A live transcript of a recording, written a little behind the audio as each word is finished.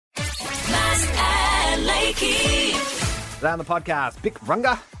Today on the podcast, Bic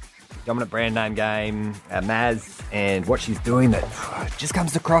Runga, dominant brand name game, Maz, and what she's doing that just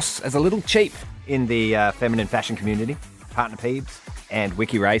comes across as a little cheap in the feminine fashion community. Partner Peeves and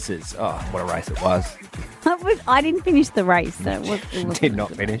Wiki Races. Oh, what a race it was. I didn't finish the race. So it was Did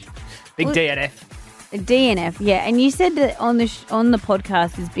not finish. Big DNF. DNF, yeah. And you said that on the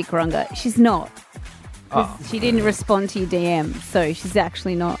podcast is Bic Runga. She's not. She didn't respond to your DM, so she's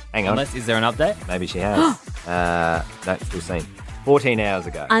actually not. Hang on. Is there an update? Maybe she has. No, still seen. 14 hours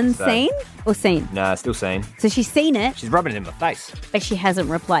ago. Unseen or seen? No, still seen. So she's seen it. She's rubbing it in my face. But she hasn't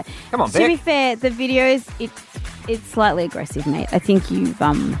replied. Come on, To Vic. be fair, the videos, it's slightly aggressive, mate. I think you've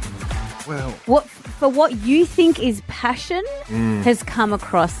what you think is passion has come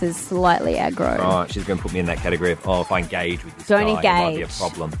across as slightly aggro. Right, she's going to put me in that category of, if I engage with this Don't guy, it might be a engage.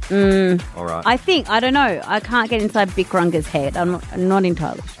 problem. All right. I don't know. I can't get inside Bic Runga's head. I'm not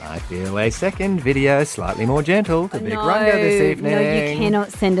entirely sure. I feel a second video slightly more gentle to Bic Runga this evening. No, you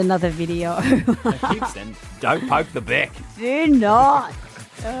cannot send another video. Keep sending. Don't poke the Bic. Do not.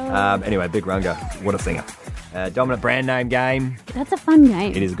 Anyway, Bic Runga, what a singer. Dominant brand name game. That's a fun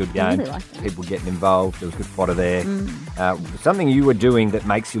game. It is a good I game. really like that. People getting involved. There was good fodder there. Something you were doing that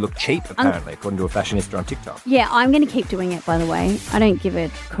makes you look cheap, apparently, according to a fashionista on TikTok. Yeah, I'm going to keep doing it, by the way. I don't give a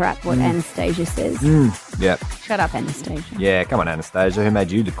crap what Anastasia says. Yeah. Shut up, Anastasia. Yeah, come on, Anastasia. Who made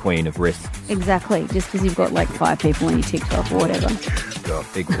you the queen of risks? Exactly. Just because you've got like 5 people on your TikTok or whatever.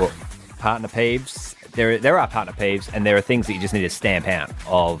 Got big whoop. Partner peeves. There are partner peeves, and there are things that you just need to stamp out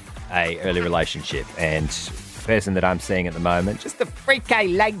of a early relationship. And the person that I'm seeing at the moment, just a freaky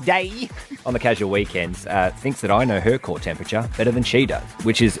lady on the casual weekends, thinks that I know her core temperature better than she does,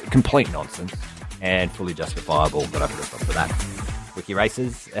 which is complete nonsense and fully justifiable, but I put a stop to that. Wiki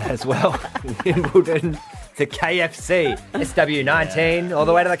Races as well. Wimbledon to KFC, SW19, all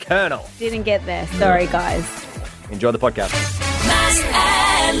the way to the Colonel. Didn't get there. Sorry, guys. Enjoy the podcast. Maz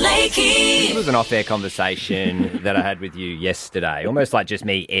and Lakey. It was an off-air conversation that I had with you yesterday, almost like just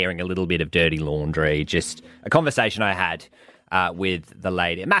me airing a little bit of dirty laundry, just a conversation I had with the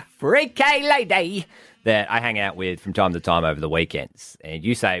lady, my freaky lady, that I hang out with from time to time over the weekends. And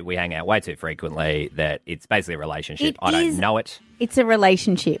you say we hang out way too frequently, that it's basically a relationship. I don't know it. It's a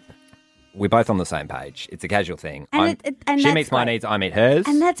relationship. We're both on the same page. It's a casual thing. And she that's meets my great. needs, I meet hers.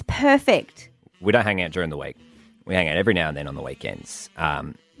 And that's perfect. We don't hang out during the week. We hang out every now and then on the weekends.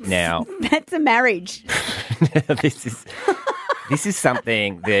 Now, That's a marriage. this is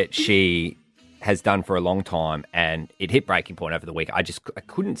something that she has done for a long time, and it hit breaking point over the week. I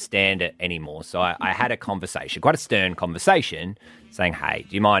couldn't stand it anymore. So I had a conversation, quite a stern conversation, saying, hey,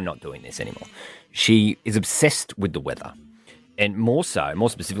 do you mind not doing this anymore? She is obsessed with the weather, and more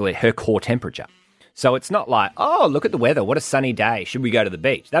specifically, her core temperature. So it's not like, oh, look at the weather. What a sunny day. Should we go to the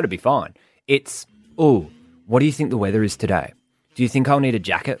beach? That would be fine. It's, what do you think the weather is today? Do you think I'll need a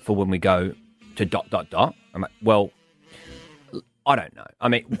jacket for when we go to ... I'm like, well, I don't know. I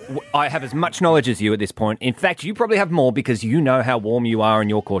mean, I have as much knowledge as you at this point. In fact, you probably have more because you know how warm you are in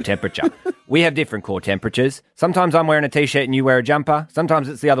your core temperature. We have different core temperatures. Sometimes I'm wearing a T-shirt and you wear a jumper. Sometimes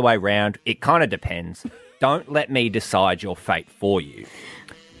it's the other way around. It kind of depends. Don't let me decide your fate for you.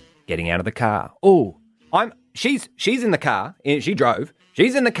 Getting out of the car. She's in the car. She drove.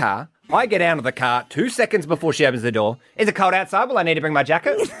 She's in the car. I get out of the car 2 seconds before she opens the door. Is it cold outside? Will I need to bring my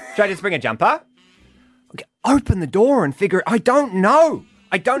jacket? Should I just bring a jumper? Okay, open the door and figure it. I don't know.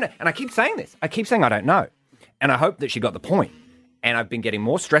 And I keep saying this. I keep saying I don't know. And I hope that she got the point. And I've been getting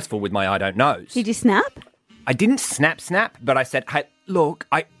more stressful with my I don't knows. Did you snap? I didn't snap, but I said, hey, look,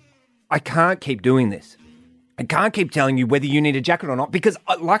 I can't keep doing this. I can't keep telling you whether you need a jacket or not because,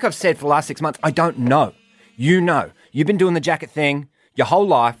 like I've said for the last 6 months, I don't know. You know. You've been doing the jacket thing your whole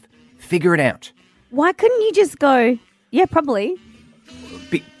life. Figure it out. Why couldn't you just go, yeah, probably?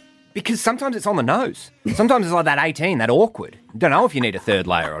 Because sometimes it's on the nose. Sometimes it's like that 18, that awkward. You don't know if you need a third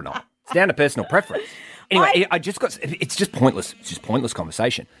layer or not. It's down to personal preference. Anyway, it's just pointless. It's just pointless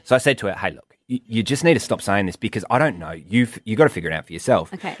conversation. So I said to her, hey, look, you just need to stop saying this because I don't know. You got to figure it out for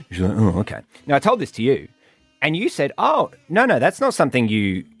yourself. Okay. She's like, oh, okay. Now, I told this to you, and you said, oh, no, that's not something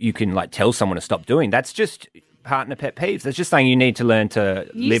you can, like, tell someone to stop doing. That's just partner pet peeves. That's just saying you need to learn to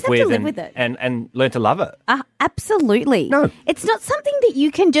live with it. and learn to love it. Absolutely. No. It's not something that you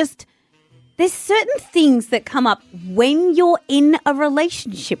can just... There's certain things that come up when you're in a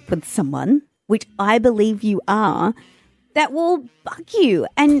relationship with someone, which I believe you are, that will bug you.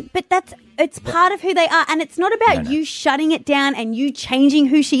 But it's part of who they are. And it's not about you shutting it down and you changing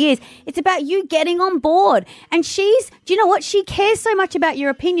who she is. It's about you getting on board. And do you know what? She cares so much about your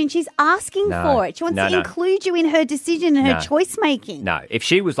opinion. She's asking for it. She wants to include you in her decision and her choice making. No, if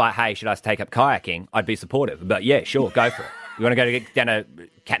she was like, hey, should I take up kayaking? I'd be supportive. But yeah, sure, go for it. You want to go down to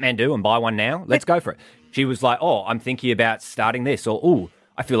Kathmandu and buy one now? Let's go for it. She was like, oh, I'm thinking about starting this, or, oh,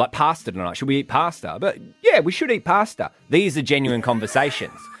 I feel like pasta tonight. Should we eat pasta? But yeah, we should eat pasta. These are genuine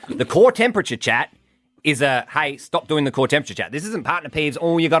conversations. The core temperature chat is hey, stop doing the core temperature chat. This isn't partner peeves.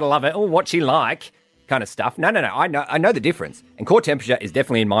 Oh, you got to love it. Oh, what's she like? Kind of stuff. No. I know the difference. And core temperature is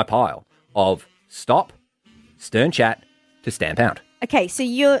definitely in my pile of stop, stern chat to stamp out. Okay, so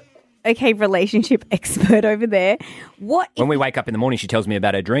you're relationship expert over there. When we wake up in the morning, she tells me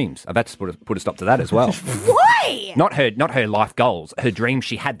about her dreams. I've had to put a stop to that as well. Why? Not her life goals, her dreams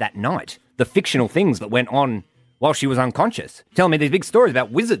she had that night. The fictional things that went on while she was unconscious. Telling me these big stories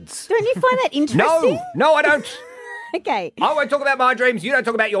about wizards. Don't you find that interesting? No, I don't. Okay. I won't talk about my dreams. You don't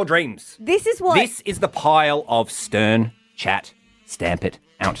talk about your dreams. This is the pile of stern chat. Stamp it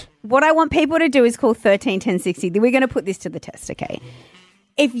out. What I want people to do is call 131060. We're going to put this to the test, okay?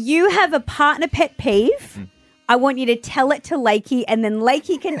 If you have a partner pet peeve, I want you to tell it to Lakey, and then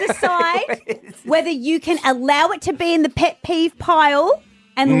Lakey can decide whether you can allow it to be in the pet peeve pile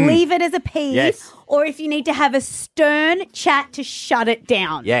and leave it as a peeve, or if you need to have a stern chat to shut it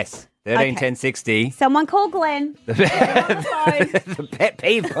down. Yes. 131060. Someone call Glenn. The pet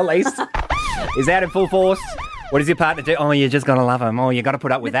peeve police is out in full force. What does your partner do? Oh, you just got to love him. Oh, you got to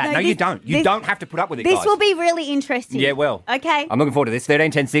put up with that. No, you don't. You don't have to put up with it, This guys. will be really interesting. Yeah, well. Okay. I'm looking forward to this.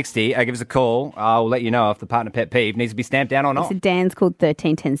 131060. Give us a call. I'll let you know if the partner pet peeve needs to be stamped down or not. So Dan's called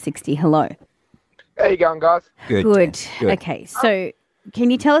 131060. Hello. How you going, guys? Good. Okay, so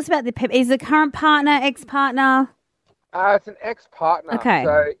can you tell us about the pet? Is the current partner, ex-partner? It's an ex-partner. Okay.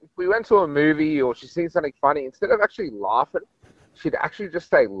 So if we went to a movie or she's seen something funny, instead of actually laughing, she'd actually just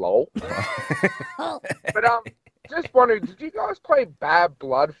say lol. But just wondering, did you guys play Bad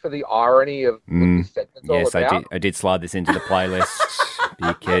Blood for the irony of what this segment's all about? Yes, I did slide this into the playlist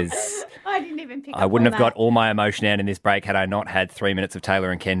because I didn't even pick up I wouldn't on have got all my emotion out in this break had I not had 3 minutes of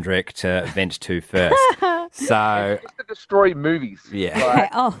Taylor and Kendrick to vent to first. So Just to destroy movies. Yeah. Okay.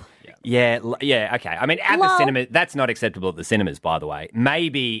 Oh. Yeah, okay. I mean, at the cinema, that's not acceptable at the cinemas, by the way.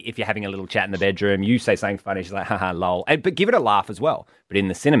 Maybe if you're having a little chat in the bedroom, you say something funny, she's like, haha, lol. But give it a laugh as well. But in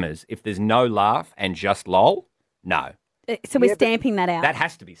the cinemas, if there's no laugh and just lol, no. So we're stamping that out. That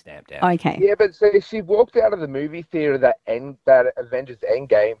has to be stamped out. Okay. Yeah, but so she walked out of the movie theater that Avengers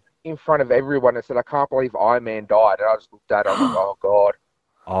Endgame in front of everyone and said, I can't believe Iron Man died. And I just looked at her and I was like, oh, God.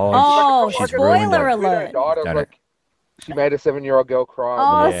 Oh, she's ruined spoiler it. alert. Died. I was like, she made a 7-year-old girl cry.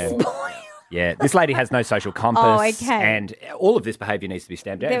 Oh, Yeah. spoiler. Yeah, this lady has no social compass. Oh, okay. And all of this behaviour needs to be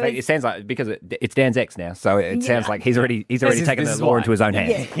stamped out. In fact, it sounds like, because it's Dan's ex now, so it sounds like he's already taken the law into his own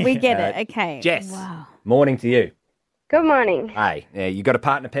hands. Yeah, we get it. Okay. Jess, Wow. morning to you. Good morning. Hey, you got a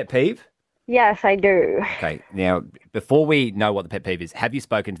partner pet peeve? Yes, I do. Okay, now, before we know what the pet peeve is, have you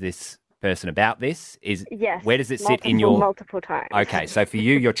spoken to this person about this? Yes. Where does it sit in your... Multiple times. Okay, so for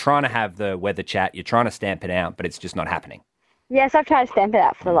you, you're trying to have the weather chat, you're trying to stamp it out, but it's just not happening. Yes, I've tried to stamp it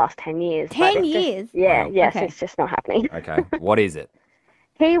out for the last 10 years. 10 years? Yeah, Wow. yes, Okay. it's just not happening. Okay, what is it?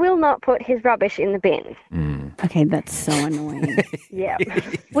 He will not put his rubbish in the bin. Okay, that's so annoying. Yeah.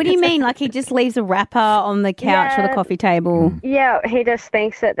 What do you mean? Like he just leaves a wrapper on the couch or the Yeah. coffee table? Yeah, he just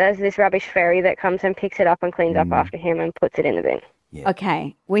thinks that there's this rubbish fairy that comes and picks it up and cleans up after him and puts it in the bin.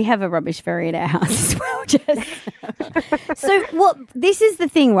 Okay, we have a rubbish fairy at our house as well, Jess. So this is the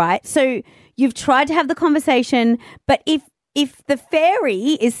thing, right? So you've tried to have the conversation, but if the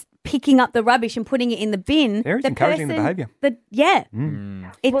fairy is picking up the rubbish and putting it in the bin, Fairy's encouraging the behaviour. It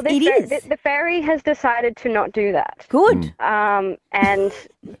is. The fairy has decided to not do that. Good. And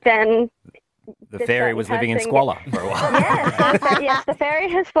then... The This fairy certain was living in person squalor for a while. Yes, the fairy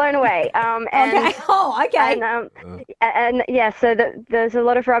has flown away. And, Okay. Oh, okay. And so there's a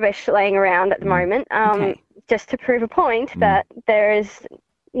lot of rubbish laying around at the moment. Okay. Just to prove a point that there is,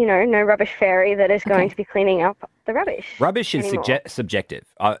 no rubbish fairy that is going to be cleaning up the rubbish. Rubbish is anymore. subjective.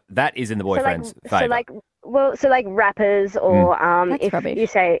 That is in the boyfriend's favour. So wrappers or That's if rubbish. you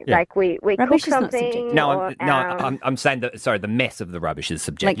say Yeah. like we cook Rubbish is not something. subjective. I'm saying that. Sorry, the mess of the rubbish is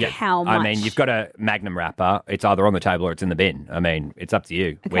subjective. Like how I mean, much? you've got a Magnum wrapper. It's either on the table or it's in the bin. I mean, it's up to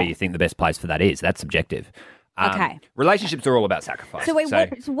you where Okay. you think the best place for that is. That's subjective. Okay. Relationships are all about sacrifice. So wait,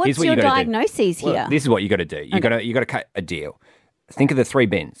 here's what's what your you gotta do. diagnosis Well, here? this is what you got to do. You got to cut a deal. Think of the 3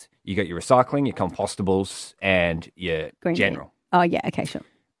 bins. You got your recycling, your compostables, and your Green general. bin. Oh, yeah. Okay, sure.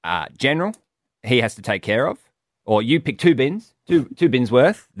 General, he has to take care of. or you pick two bins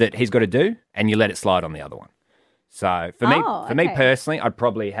worth that he's got to do, and you let it slide on the other one. So for me personally, I'd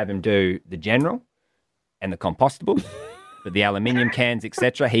probably have him do the general and the compostable, but the aluminium cans,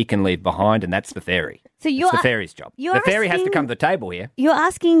 etc., he can leave behind, and that's the fairy. So it's the fairy's job. The fairy has to come to the table here. You're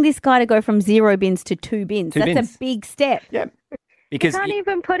asking this guy to go from 0 bins to 2 bins. That's a big step. Yeah. Because he can't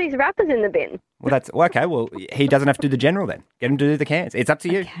even put his wrappers in the bin. Well, okay. Well, he doesn't have to do the general then. Get him to do the cans. It's up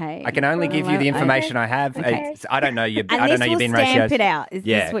to you. Okay. I can only give you the information I have. Okay. I don't know your. And I don't know your bin ratios. Stamp it out. Is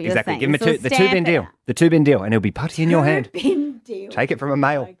this what you're exactly. saying? Give him the 2 bin deal. The 2 bin deal, and it'll be putty in your hand. 2 bin deal. Take it from a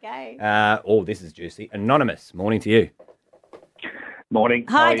male. Okay. This is juicy. Anonymous. Morning to you. Morning.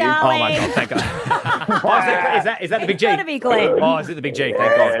 Hi, darling. Oh my God! Thank God. Is that the big G? It's gotta be Glenn. Oh, is it the big G? Thank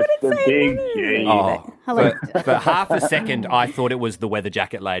God. It's the big G. Oh, Hello. For half a second, I thought it was the weather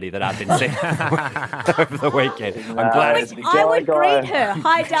jacket lady that I've been seeing over the weekend. I'm glad. I would greet her.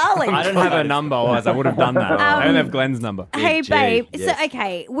 Hi, darling. I don't have her number, otherwise I would have done that. I don't have Glenn's number. Hey, G, babe. yes. So,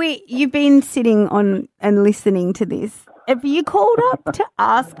 okay, you've been sitting on and listening to this. Have you called up to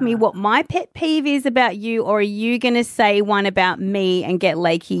ask me what my pet peeve is about you, or are you going to say one about me and get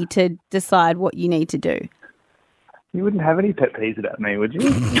Lakey to decide what you need to do? You wouldn't have any pet peeves about me, would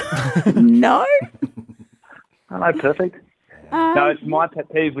you? No. Oh, no, perfect. No, it's my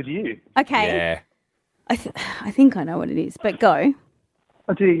pet peeve with you. Okay. Yeah. I think I know what it is, but go.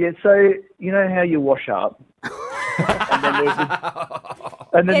 I do, yeah. So, you know how you wash up?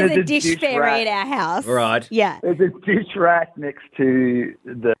 and then There's a dish fairy at our house. Right. Yeah. There's a dish rack next to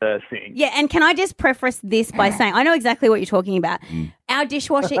the sink. Yeah, and can I just preface this by saying I know exactly what you're talking about. Our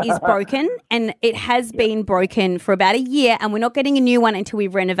dishwasher is broken, and it has been broken for about a year, and we're not getting a new one until we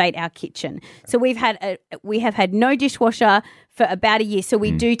renovate our kitchen. So we have had no dishwasher for about a year, so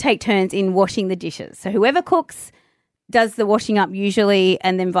we do take turns in washing the dishes. So whoever cooks does the washing up usually,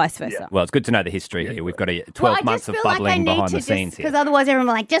 and then vice versa. Yeah. Well, it's good to know the history here. We've got 12 months of bubbling behind the scenes here. Because otherwise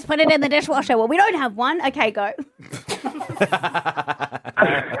everyone will just put it in the dishwasher. Well, we don't have one. Okay, go.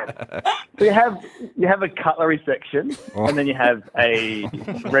 So you have a cutlery section, and then you have a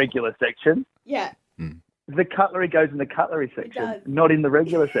regular section. Yeah. The cutlery goes in the cutlery section, not in the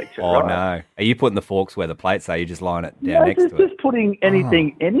regular section. Oh, right? no. Are you putting the forks where the plates are? You just line it down next to it? Just putting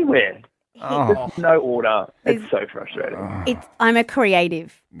anything anywhere. There's no order. It's so frustrating. I'm a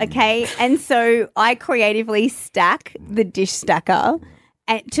creative, okay? And so I creatively stack the dish stacker,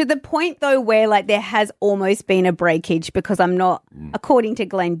 and to the point, though, where like there has almost been a breakage because I'm not, according to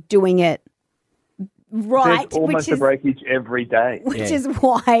Glenn, doing it right. There's almost a breakage every day. Which is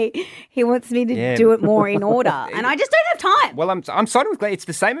why he wants me to do it more in order. And I just don't have time. Well, I'm siding with Glenn. It's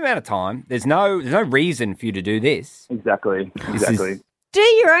the same amount of time. There's no reason for you to do this. Exactly. Do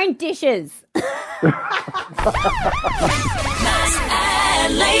your own dishes. Mass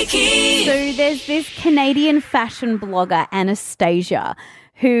and Lakey. So there's this Canadian fashion blogger, Anastasia,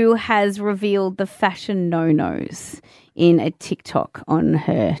 who has revealed the fashion no-nos in a TikTok on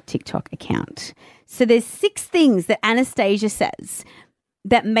her TikTok account. So there's 6 things that Anastasia says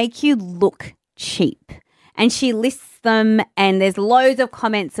that make you look cheap. And she lists them, and there's loads of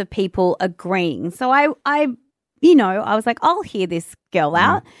comments of people agreeing. So I was like, I'll hear this girl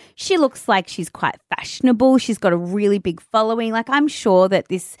out. She looks like she's quite fashionable. She's got a really big following. Like, I'm sure that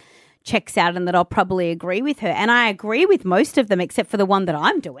this checks out and that I'll probably agree with her. And I agree with most of them except for the one that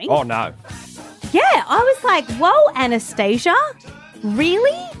I'm doing. Oh, no. Yeah, I was like, whoa, Anastasia,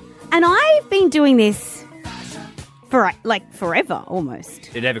 really? And I've been doing this for like forever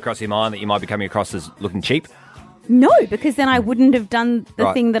almost. Did it ever cross your mind that you might be coming across as looking cheap? No, because then I wouldn't have done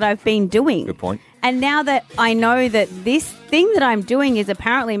the thing that I've been doing. Good point. And now that I know that this thing that I'm doing is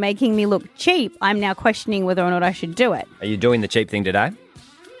apparently making me look cheap, I'm now questioning whether or not I should do it. Are you doing the cheap thing today?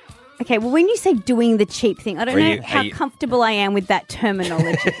 Okay, well, when you say doing the cheap thing, I don't know how comfortable I am with that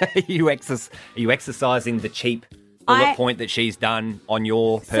terminology. Are you exercising the cheap bullet point that she's done on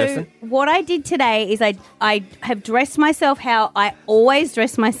your person? So what I did today is I have dressed myself how I always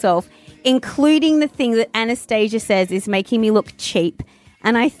dress myself, including the thing that Anastasia says is making me look cheap.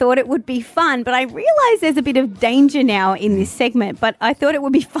 And I thought it would be fun, but I realise there's a bit of danger now in this segment. But I thought it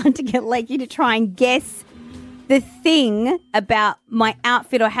would be fun to get Lakey to try and guess the thing about my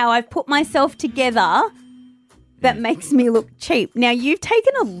outfit or how I've put myself together that makes me look cheap. Now, you've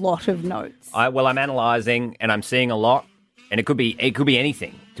taken a lot of notes. I'm analysing and I'm seeing a lot, and it could be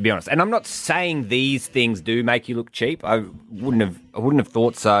anything, to be honest. And I'm not saying these things do make you look cheap. I wouldn't have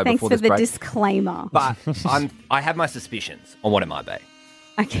thought so. Thanks before for this the break. disclaimer. But I have my suspicions on what it might be.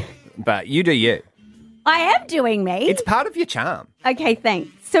 Okay. But you do you. I am doing me. It's part of your charm. Okay, thanks.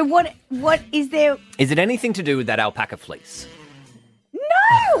 So what is there? Is it anything to do with that alpaca fleece?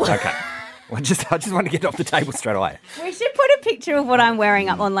 No! Okay. I just want to get it off the table straight away. We should put a picture of what I'm wearing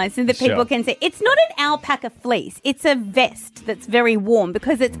up online so that people Sure. can see. It's not an alpaca fleece. It's a vest that's very warm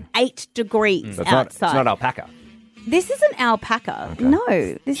because it's 8 degrees So outside. it's not alpaca. This isn't alpaca. No.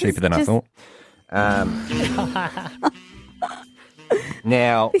 This Cheaper is than just, I thought.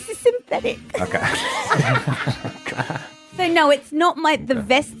 Now, This is synthetic. okay. So no, it's not the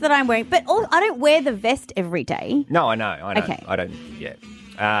vest that I'm wearing. But I don't wear the vest every day. No, I know. Okay. I don't. Yeah.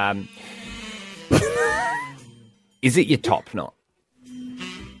 Is it your top knot?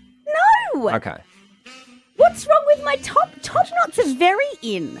 No. Okay. What's wrong with my top? Top knots are very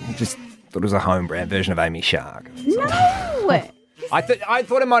in. Just thought it was a home brand version of Amy Shark. No. I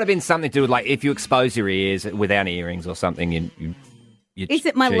thought it might have been something to do with like if you expose your ears without earrings or something. You Is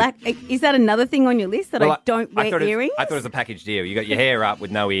it my cheat. lack? Is that another thing on your list that Well, I don't wear thought earrings? I thought it was a package deal. You got your hair up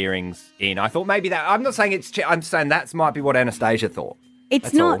with no earrings in. I thought maybe that. I'm not saying it's. I'm saying that might be what Anastasia thought. It's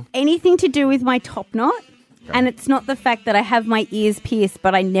That's not all. anything to do with my top knot, and it's not the fact that I have my ears pierced,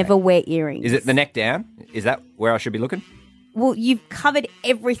 but I never wear earrings. Is it the neck down? Is that where I should be looking? Well, you've covered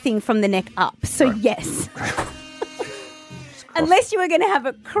everything from the neck up, so yes. Unless you were going to have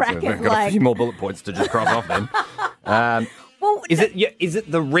a crack I've at got a like. few more bullet points to just cross off then. Well, Is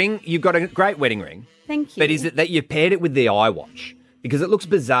it the ring? You've got a great wedding ring. Thank you. But is it that you paired it with the iWatch? Because it looks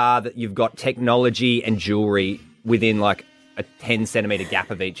bizarre that you've got technology and jewellery within like a 10 centimetre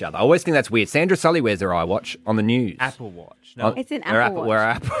gap of each other. I always think that's weird. Sandra Sully wears her iWatch on the news. Apple Watch. No. It's an Her Apple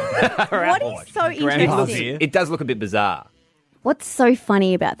Watch. Her What Apple is Watch. so Grandpa's interesting? here. It does look a bit bizarre. What's so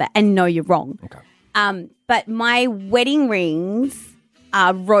funny about that? And no, you're wrong. Okay. But my wedding rings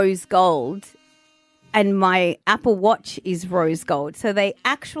are rose gold and my Apple Watch is rose gold. So they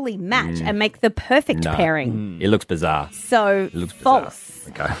actually match and make the perfect No. pairing. It looks bizarre. So It looks bizarre. false.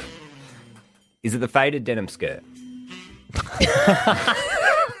 Okay. Is it the faded denim skirt? I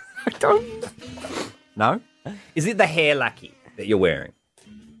don't. No? Is it the hair lackey that you're wearing?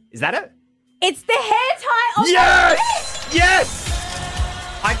 Is that it? It's the hair tie on Yes! Yes!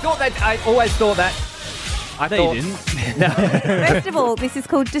 I thought that. I always thought that. I No, thought. you didn't. First of all, this is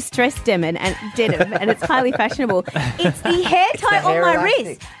called distressed denim and it's highly fashionable. It's the hair tie on hair my elastic.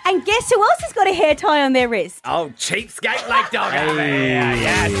 wrist. And guess who else has got a hair tie on their wrist? Oh, cheapskate Lake Dog over here.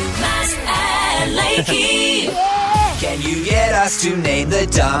 Yes. Mass and Lakey. Can you get us to name the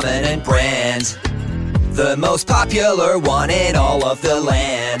dominant brand? The most popular one in all of the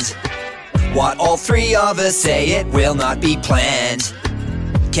land. What all three of us say, it will not be planned.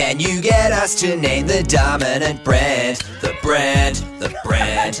 Can you get us to name the dominant brand? The brand, the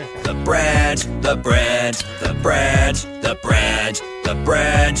brand, the brand, the brand, the brand, the brand, the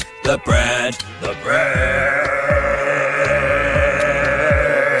brand, the brand, the brand.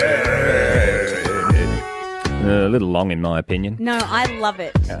 A little long, in my opinion. No, I love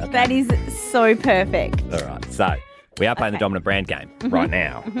it. That is so perfect. All right, so we are playing the Okay. dominant brand game right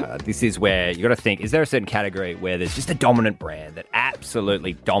now. This is where you got to think, is there a certain category where there's just a dominant brand that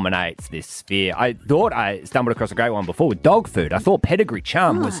absolutely dominates this sphere? I thought I stumbled across a great one before with dog food. I thought Pedigree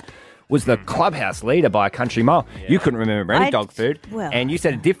Chum was the clubhouse leader by a country mile. You couldn't remember any dog food, and you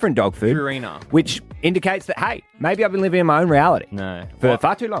said a different dog food, Purina. which indicates that, hey, maybe I've been living in my own reality No. for Well,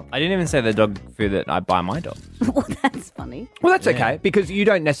 far too long. I didn't even say the dog food that I buy my dog. Well, that's funny. Well, that's okay, because you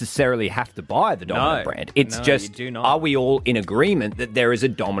don't necessarily have to buy the dominant No. brand. It's No, just, you do not. are we all in agreement that there is a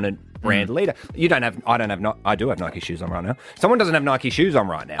dominant brand leader? You don't have, I don't have, I do have Nike shoes on right now. Someone doesn't have Nike shoes on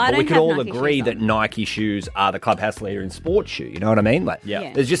right now. I But we don't could have all Nike agree shoes that on. Nike shoes are the clubhouse leader in sports shoe. You know what I mean? Like,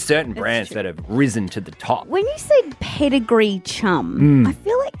 Yeah. there's just certain That's brands true. that have risen to the top. When you say pedigree chum, I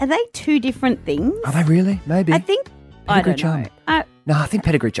feel like, are they two different things? Are they really? Maybe. I think, Pedigree I don't know. chum. I No, I think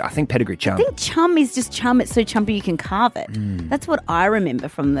pedigree chum. I think pedigree chum. think chum is just chum. It's so chumpy you can carve it. That's what I remember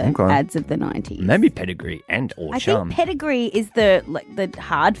from the Okay. ads of the 90s. Maybe pedigree and or I chum. think pedigree is the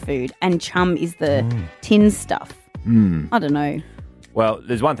hard food and chum is the tin stuff. I don't know. Well,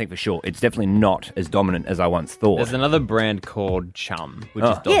 there's one thing for sure. It's definitely not as dominant as I once thought. There's another brand called Chum, which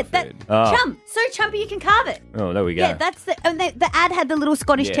is dog Yeah, food. chum. So chumpy you can carve it. Oh, there we go. Yeah, that's the ad had the little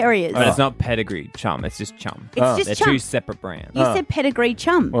Scottish terriers. But it's not pedigree Chum, it's just Chum. It's just They're chum. two separate brands. You said pedigree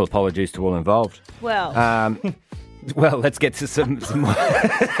chum. Well, apologies to all involved. Well, Well, let's get to some more.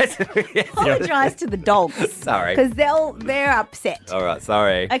 apologise to the dogs. Sorry. Because they're upset. All right,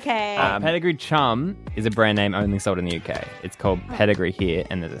 sorry. Okay. Pedigree Chum is a brand name only sold in the UK. It's called Pedigree here,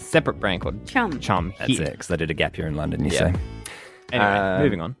 and there's a separate brand called Chum. Chum That's here. it, because I did a gap year in London, you Yeah. see. Anyway,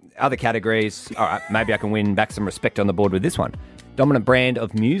 moving on. Other categories. All right, maybe I can win back some respect on the board with this one. Dominant brand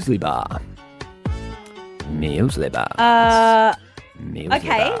of muesli bar. Muesli bar. Muesli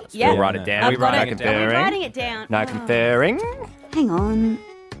okay, bars. yeah. We'll write it down. I've got No it. conferring. I'm writing it down. No conferring. Hang on.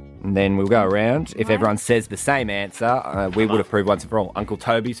 And then we'll go around. If everyone says the same answer, we would approve once and for all. Uncle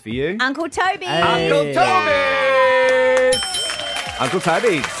Toby's for you. Uncle Toby. Uncle Toby's! Uncle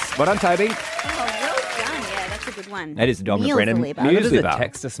Toby's. Well done, Toby. Oh, well done. Yeah, that's a good one. That is the dominant Muesli brand of bar. How does the muesli bar.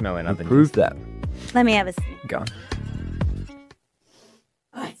 texture smell in other Prove that. Let me have a sip. Go on.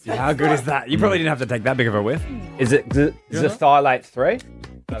 How good is that? You probably didn't have to take that big of a whiff. Is it Xylate 3?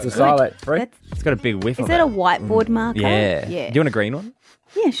 It's a Xylate 3? It's got a big whiff Is of that it. a whiteboard marker? Yeah. Yeah. Do you want a green one?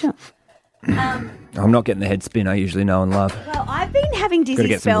 Yeah, sure. I'm not getting the head spin I usually know and love. Well, I've been having dizzy Got to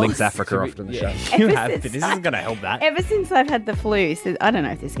get some spells. Lynx Africa off to the show. You Ever have since to. This isn't going to help that. Ever since I've had the flu, so I don't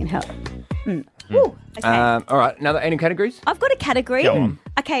know if this can help. Ooh, okay. All right, any categories? I've got a category. Go on.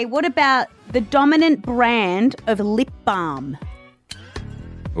 Okay, what about the dominant brand of lip balm?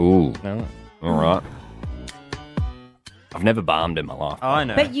 Ooh, No. all right. I've never balmed in my life. Oh, I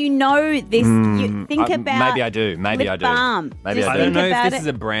know. But you know this. You think about Maybe I do. Maybe lip I do. balm. Maybe Just I I do. don't think know about if this it. is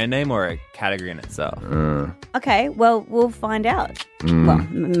a brand name or a category in itself. Okay, well, we'll find out. Well,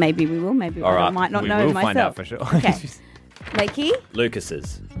 maybe we will. Maybe All I right, might not we know will myself. find out for sure. Okay. Lakey?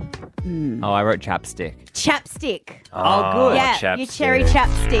 Lucas's. Oh, I wrote chapstick. Chapstick. Oh, good. Yeah, your cherry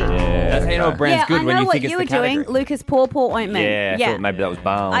chapstick. That's how you know a brand's Yeah, good I when know you what think it's you the were doing. category. Lucas Paw ointment. Yeah, I thought maybe that was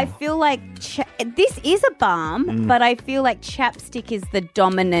balm. I feel like this is a balm, but I feel like chapstick is the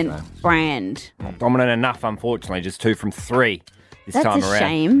dominant brand. Not dominant enough, unfortunately. Just 2 from 3 this That's time a around.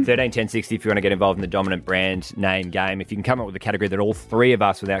 shame. 13 10 60 if you want to get involved in the dominant brand name game. If you can come up with a category that all 3 of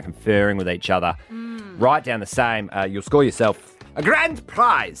us, without conferring with each other, write down the same, you'll score yourself a grand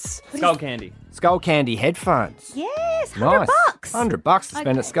prize. Skull candy. Skull Candy headphones. Yes, $100. Nice. $100 to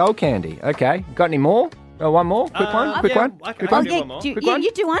spend at Skull Candy. Okay. Got any more? One more? Quick one? Quick yeah, one? I Quick can one? do one more. You, Quick you, one?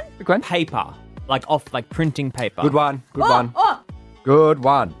 you do one. Quick one? Paper. Like printing paper. Good one. Good one. Oh, Good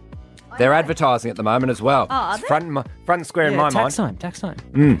one. They're advertising at the moment as well. Oh, are It's they? front and square in my tax mind.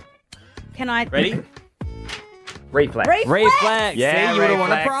 time. can I? Ready? Reflex. Reflex. Yeah, See, you would have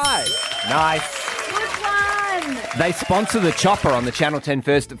won a reflex. prize. Nice. Good one. They sponsor the Chopper on the Channel 10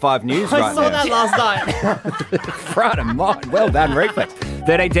 First at 5 News right now. last night. Front of mind. Well done, Reflex.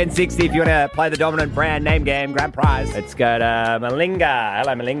 13 10 60 if you want to play the dominant brand name game, grand prize. Let's go to Malinga.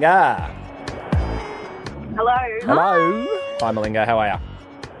 Hello, Malinga. Hello. Hello. Hi, Malinga. How are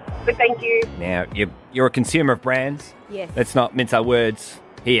you? Good, thank you. Now, you're a consumer of brands. Yes. Let's not mince our words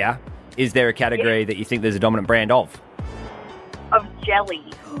here. Is there a category that you think there's a dominant brand of? Of jelly.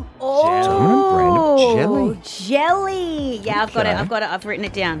 Oh, Dominant brand of jelly. jelly. Yeah, I've got it. Okay. I've written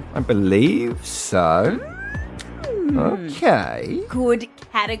it down. I believe so. Okay. Good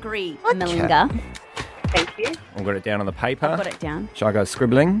category, Malinga. Thank you. I've got it down on the paper. I've got it down. Shall I go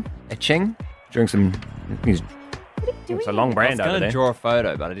scribbling, etching, doing some... It's a long I was brand over going to there. draw a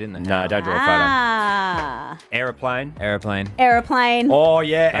photo, but I didn't know. No, don't draw a photo. Ah, Aeroplane. Aeroplane. aeroplane. Oh,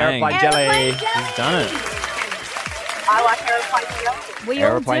 yeah, Bang. aeroplane jelly. Aeroplane jelly. He's done it. I like aeroplane jelly. We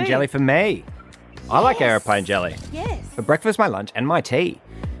all Aeroplane do. jelly for me. I like aeroplane jelly. Yes. For breakfast, my lunch, and my tea.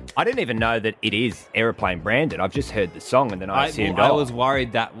 I didn't even know that it is aeroplane branded. I've just heard the song and then I assumed, I was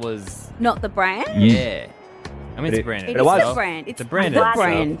worried that was... Not the brand. Yeah. I mean, But it's it- branded. It But is it was. the brand. It's a brand the itself.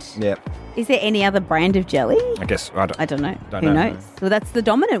 brand. Yep. Is there any other brand of jelly? I guess, I I don't know. Don't Who know. knows? Well, that's the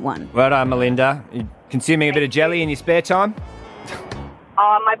dominant one. Well done, Melinda. You consuming a bit of jelly in your spare time?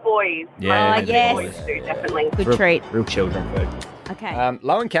 My boys. Yeah, Oh, yes. Boys do, definitely. Good treat. Real children food. Okay.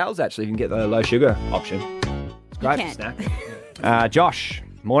 Low in calories, actually. You can get the low sugar option. It's great You for can. snack. Josh,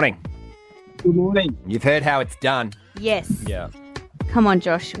 morning. Good morning. You've heard how it's done. Yes. Yeah. Come on,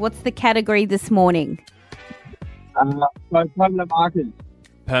 Josh. What's the category this morning? So permanent markers.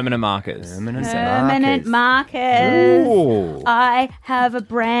 Permanent markers. Permanent markers. Ooh. I have a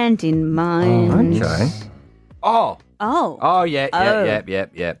brand in mind. Okay. Oh. Oh. Oh, yeah, Oh.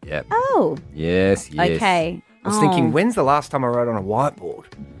 yep. Oh. Yes. Okay. I was Oh. thinking, when's the last time I wrote on a whiteboard?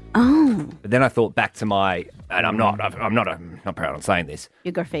 Oh. But then I thought back to my, and I'm not proud on saying this,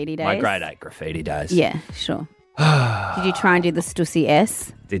 Your graffiti days. my grade 8 graffiti days. Yeah, sure. Did you try and do the Stussy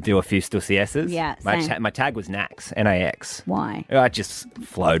S? Did do a few Stussy S's. Yeah, My, same. my tag was Nax, N-A-X. Why? It just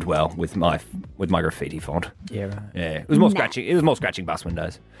flowed well with my graffiti font. Yeah, right. Yeah, it was more Nax. scratching. It was more scratching bus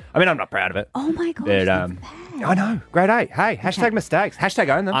windows. I mean, I'm not proud of it. Oh my gosh. But that's I know, grade 8. Hey, hashtag mistakes. Hashtag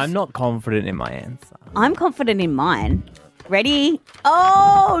own them. I'm not confident in my answer. I'm confident in mine. Ready?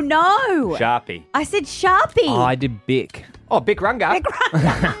 Oh no! Sharpie. I said Sharpie. Oh, I did Bic. Oh, Bic Runga.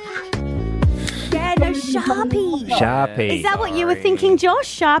 Yeah, no Sharpie. Sharpie. Is that what you were thinking,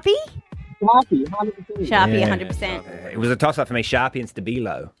 Josh? Sharpie? Sharpie, 100%. Sharpie, Yeah. 100%. It was a toss-up for me, Sharpie and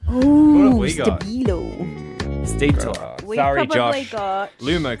Stabilo. Ooh, have we got? Stabilo. Steetler. We Sorry, probably Josh. got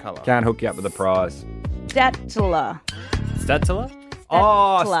Lumo colour. Can't hook you up with a prize. Statula. Statula?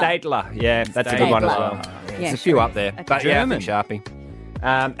 Oh, Stadler. Stadler. Yeah, that's a good one as well. Stadler. There's Yeah, a few sure up is. there. Okay. But yeah, I German. think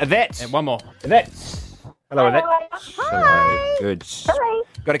Sharpie. Yvette. And one more. Yvette. Hello, Yvette. Hi. Good. Hi.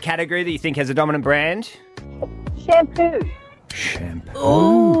 Got a category that you think has a dominant brand? Shampoo. Shampoo.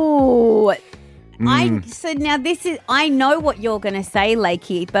 Ooh. So now I know what you're going to say,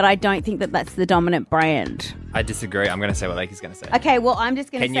 Lakey, but I don't think that that's the dominant brand. I disagree. I'm going to say what Lakey's going to say. Okay, well, I'm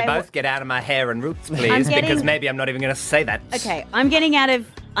just going to Can say. you both get out of my hair and roots, please? getting- Because maybe I'm not even going to say that. Okay, I'm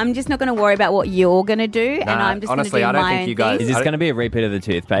just not going to worry about what you're going to do, and I'm just going to do honestly, I don't my think own you guys- thing. Is this going to be a repeat of the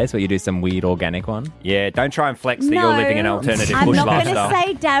toothpaste where you do some weird organic one? Yeah, don't try and flex that you're living an alternative I'm bush not lifestyle.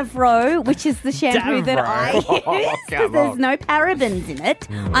 going to say Davro, which is the shampoo that I use, Oh, because come there's on. no parabens in it.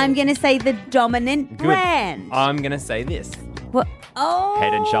 I'm going to say the dominant brand. I'm going to say this. What? Oh,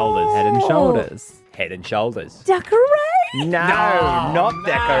 Head and Shoulders. Head and Shoulders. Head and Shoulders. Decorate. No, not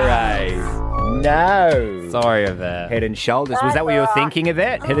Decorate. No. Sorry of that. Head and Shoulders. Was that what you were thinking of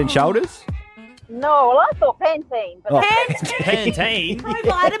that? Head and Shoulders? No, well, I thought Pantene, but Pantene. No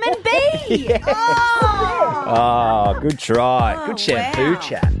vitamin B. Oh. Oh, good try. Oh, Good shampoo wow.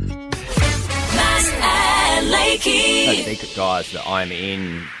 chat. Matt and No Lakey. secret, guys, that I'm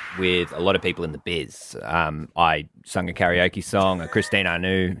in with a lot of people in the biz. I sung a karaoke song, a Christine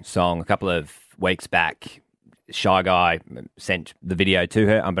Anu song a couple of weeks back. Shy Guy sent the video to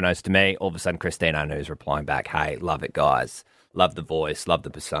her, unbeknownst to me. All of a sudden, Christine Anu is replying back, hey, love it, guys. Love the voice, love the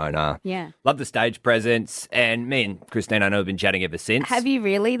persona. Yeah. Love the stage presence. And me and Christine Anu have been chatting ever since. Have you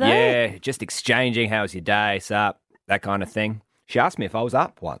really, though? Yeah, just exchanging, how's your day, sup, that kind of thing. She asked me if I was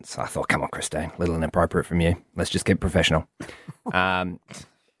up once. I thought, come on, Christine, a little inappropriate from you. Let's just get professional.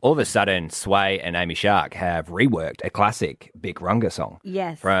 All of a sudden, Sway and Amy Shark have reworked a classic Big Runga song.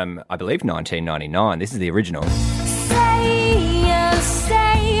 Yes. From, I believe, 1999. This is the original.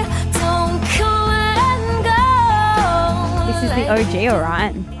 This is the OG, all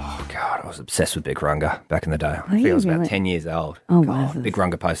right? Oh, God, I was obsessed with Big Runga back in the day. I Were think I you was about really? 10 years old. Oh, God, wow. Big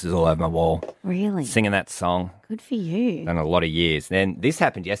Runga posters all over my wall. Really? Singing that song. Good for you. Done a lot of years. Then this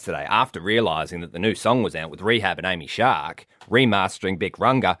happened yesterday after realising that the new song was out with Rehab and Amy Shark, remastering Big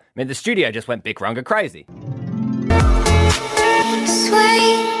Runga. I mean, the studio just went Big Runga crazy.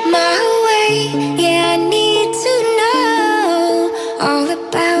 Sway my way, yeah, I need to know all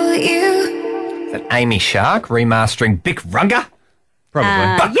about you. Is that Amy Shark remastering Big Runga?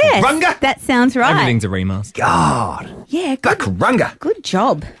 Probably. Buck Yes, Runga? that sounds right. Everything's a remaster. God. Yeah, Buck good, Runga. good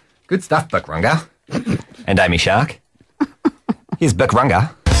job. Good stuff, Buck Runga. And Amy Shark. Here's Buck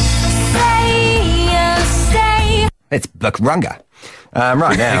Runga. It's Buck Runga.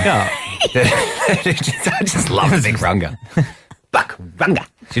 Right now. I just love Big Runga. Buck Runga.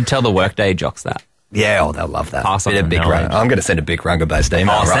 Should tell the Workday jocks that. Yeah, oh, they'll love that. Pass on Bit of the Big knowledge. Runga. I'm going to send a Big Runga based email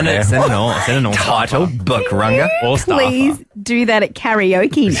right send now. it. Send an all. Title, Buck Runga. Or staffer. Please do that at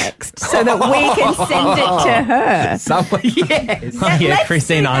karaoke next so that we can send it to her. Someone, yes. Yeah, Let's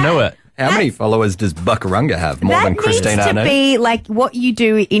Christine, do I know it. How many followers does Buck Runga have? More That than Christine needs to Arno? be like what you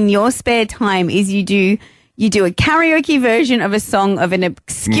do in your spare time is you do a karaoke version of a song of an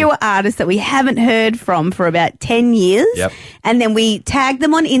obscure artist that we haven't heard from for about 10 years. Yep. And then we tag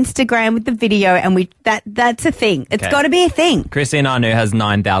them on Instagram with the video and that's a thing. It's Okay. got to be a thing. Christine Anu has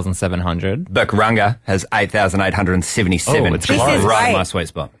 9,700. Buck Runga has 8,877. Oh, it's This close. is right in great. my sweet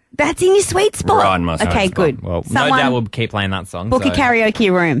spot. That's in your sweet spot. Right in my sweet Okay, spot. good. Well, Someone no doubt we'll keep playing that song. book so. a karaoke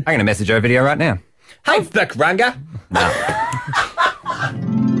room. I'm going to message her a video right now. Hey, Buck Runga. No.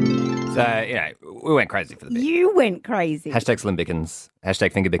 So, we went crazy for the bit. You went crazy. Hashtag Slim Bickens.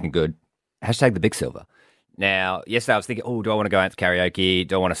 Hashtag Finger Bickin Good. Hashtag the Big Silver. Now, yesterday I was thinking, do I want to go out to karaoke?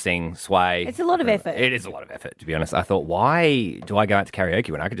 Do I want to sing Sway? It's a lot of effort. It is a lot of effort, to be honest. I thought, why do I go out to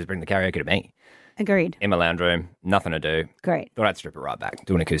karaoke when I could just bring the karaoke to me? Agreed. In my lounge room, nothing to do. Great. Thought I'd strip it right back,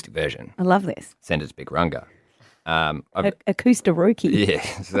 do an acoustic version, I love this. send it to Big Runga. Acoustaroki. Yeah,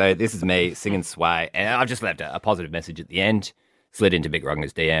 so this is me singing Sway, and I've just left a positive message at the end, slid into Big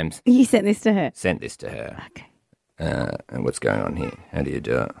Runga's DMs, You sent this to her. sent this to her. Okay. And what's going on here? How do you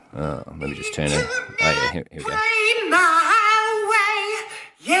do it? Let me just turn it. Oh, yeah, here we go. My way,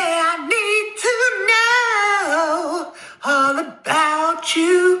 yeah, I need to know all about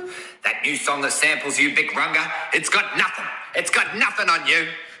you. That new song that samples you, Big Runga, it's got nothing. It's got nothing on you.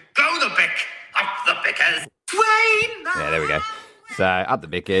 Go the Bick. Up the Bickers. Yeah, there we go. So, up the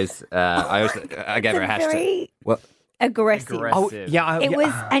Bickers. I gave her a hashtag. Very What? aggressive. Oh, yeah. It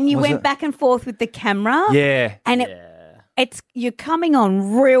was, and you went back and forth with the camera. Yeah. And it's you're coming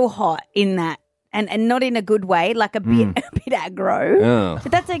on real hot in that, and not in a good way, like a bit aggro. Oh.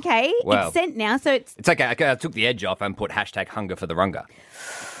 But that's okay. Well. It's sent now, so it's It's okay. I took the edge off and put hashtag hunger for the runga.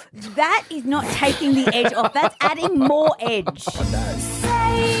 That is not taking the edge off. That's adding more edge.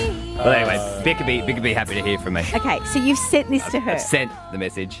 Well, anyway, Vic would be happy to hear from me. Okay, so you've sent this to her. I've sent the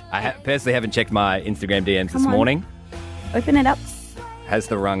message. I personally haven't checked my Instagram DMs this on. morning. Open it up. Has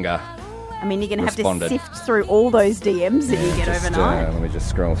the runga I mean, you're going to have to responded. sift through all those DMs that you get overnight. let me just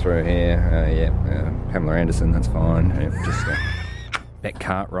scroll through here. Pamela Anderson, that's fine. Beck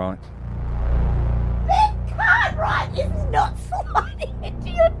Cartwright. Cartwright is not sliding into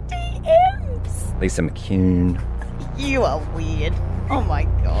your DMs. Lisa McCune. You are weird. Oh my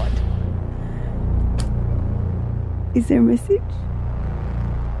God. Is there a message?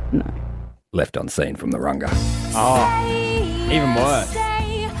 No. Left on scene from the runga. Oh, even worse.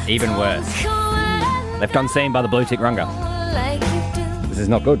 Even worse. Left on scene by the blue tick runga. This is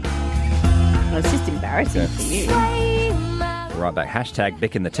not good. Well, it's just embarrassing for you. Right back. Hashtag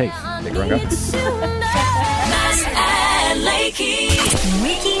Bick in the teeth. Big runga. Mass and Lakey.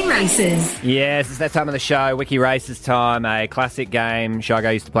 Wiki Races. Yes, it's that time of the show, Wiki Races time, a classic game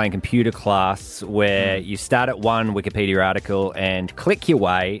Shago used to play in computer class where you start at one Wikipedia article and click your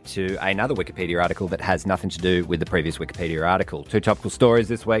way to another Wikipedia article that has nothing to do with the previous Wikipedia article. Two topical stories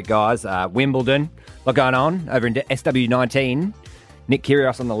this week, guys. Wimbledon, a lot going on over in SW19. Nick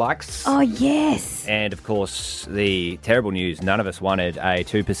Kyrgios on the likes. Oh, yes. And, of course, the terrible news, none of us wanted a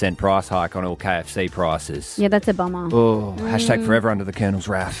 2% price hike on all KFC prices. Yeah, that's a bummer. Oh, hashtag forever under the Colonel's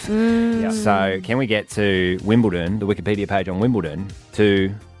wrath. Yeah. So can we get to Wimbledon, the Wikipedia page on Wimbledon,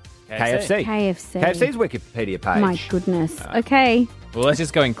 to KFC? KFC's Wikipedia page. My goodness. Okay. Well, let's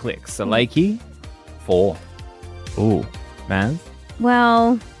just go in clicks. So, Lakey, 4. ooh, Maz,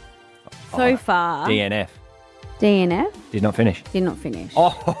 Well, so far, DNF. DNF Did not finish. did not finish.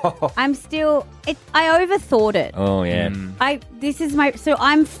 Oh, I'm still. I overthought it. oh yeah. So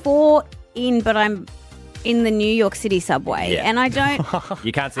I'm 4 in, but I'm in the New York City subway, Yeah. and I don't.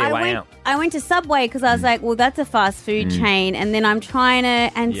 You can't see a way out. I went to Subway because I was like, well, that's a fast food chain, and then I'm trying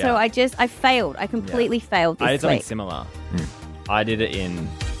to, and so Yeah. I failed. I completely failed this I did something week. similar. I did it in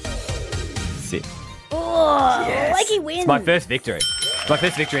 6. Oh, like he wins. It's my first victory. It's my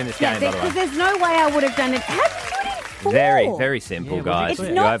first victory in this game, by the because way. there's no way I would have done it. How did you do it in 4? Very, very simple, Yeah, guys. It's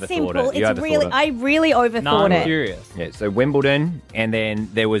You not overthought simple. it. You It's overthought really. it. I really overthought No, I'm it. curious. Yeah, so Wimbledon, and then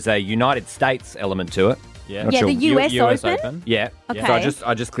there was a United States element to it. Yeah, Not Yeah, sure. the US Open? Yeah. Okay. So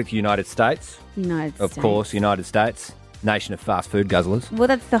I just clicked United States. United Of States. course, United States, nation of fast food guzzlers. Well,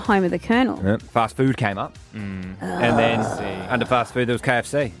 that's the home of the Colonel. Yep. Fast food came up, and then under fast food there was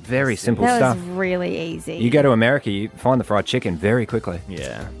KFC. Very simple That stuff. was really easy. You go to America, you find the fried chicken very quickly.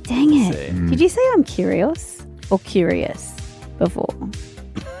 Yeah. Dang it. Mm. Did you say I'm curious or curious before?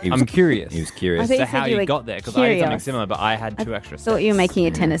 I'm curious. He was curious. I think So you said how you you were got there, because I did something curious. similar, but I had 2 extra Thought steps. you were making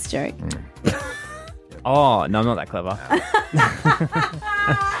a tennis joke. Oh, no, I'm not that clever.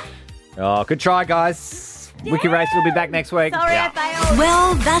 Oh, good try, guys. Wiki Race will be back next week. Sorry, I failed.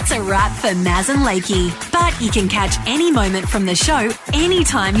 Well, that's a wrap for Maz and Lakey. But you can catch any moment from the show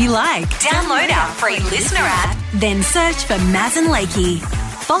anytime you like. Download our free listener app, then search for Maz and Lakey.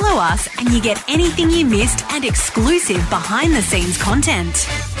 Follow us and you get anything you missed and exclusive behind-the-scenes content.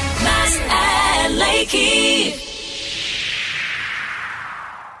 Mass and Lakey.